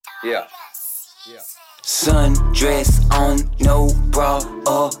Yeah. Sundress on, no bra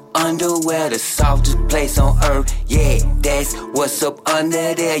or underwear, the softest place on earth. Yeah, that's what's up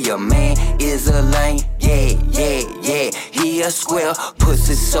under there. Your man is a lame. Yeah, yeah, yeah. He a square.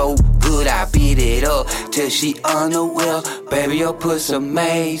 Pussy so good, I beat it up till she unaware. Baby, your pussy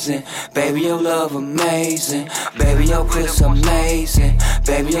amazing. Baby, your love amazing. Baby, your pussy amazing.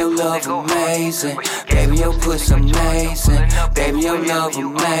 Baby, your love amazing. Baby, your pussy amazing. Baby, your love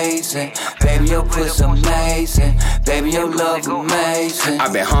amazing. Baby, your pussy amazing. Baby, your love amazing.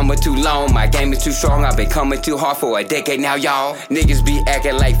 I've been humble too long, my game is too strong. I've been coming too hard for a decade now, y'all. Niggas be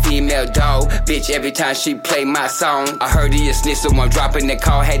acting like female dog. Bitch, every time she play my song, I heard he a snitch, so I'm dropping the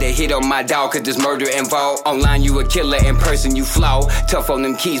call. Had to hit on my dog, cause there's murder involved. Online you a killer, in person you flaw. Tough on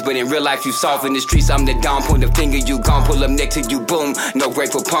them keys, but in real life you soft. In the streets I'm the dawn, point the finger, you gone. Pull up next to you, boom, no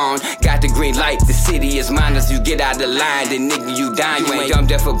grateful pawn. Got the green light, the city is mine. As you get out the line, then nigga you dying. You ain't dumb,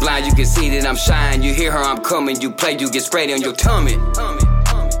 deaf or blind, you can see that I'm shine. You hear her, I'm coming, you play, you get sprayed on your tummy.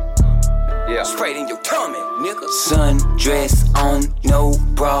 Yeah. Sprayed in your tummy, nigga. Sundress on, no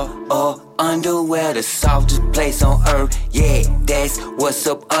bra or underwear, the softest place on earth. Yeah, that's what's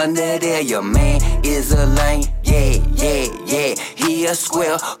up under there. Your man is a lame. Yeah, yeah, yeah. He a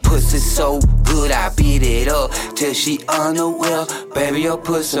square. Pussy so good, I beat it up till she unaware. Baby, your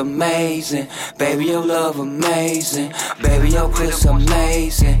pussy amazing. Baby, your love amazing. Baby, your pussy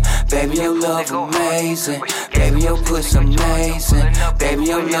amazing. Baby, your love amazing. Baby, your pussy amazing. Baby,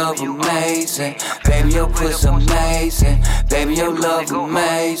 your love amazing. Baby, your pussy amazing. Baby, your love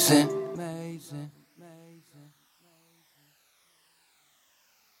amazing.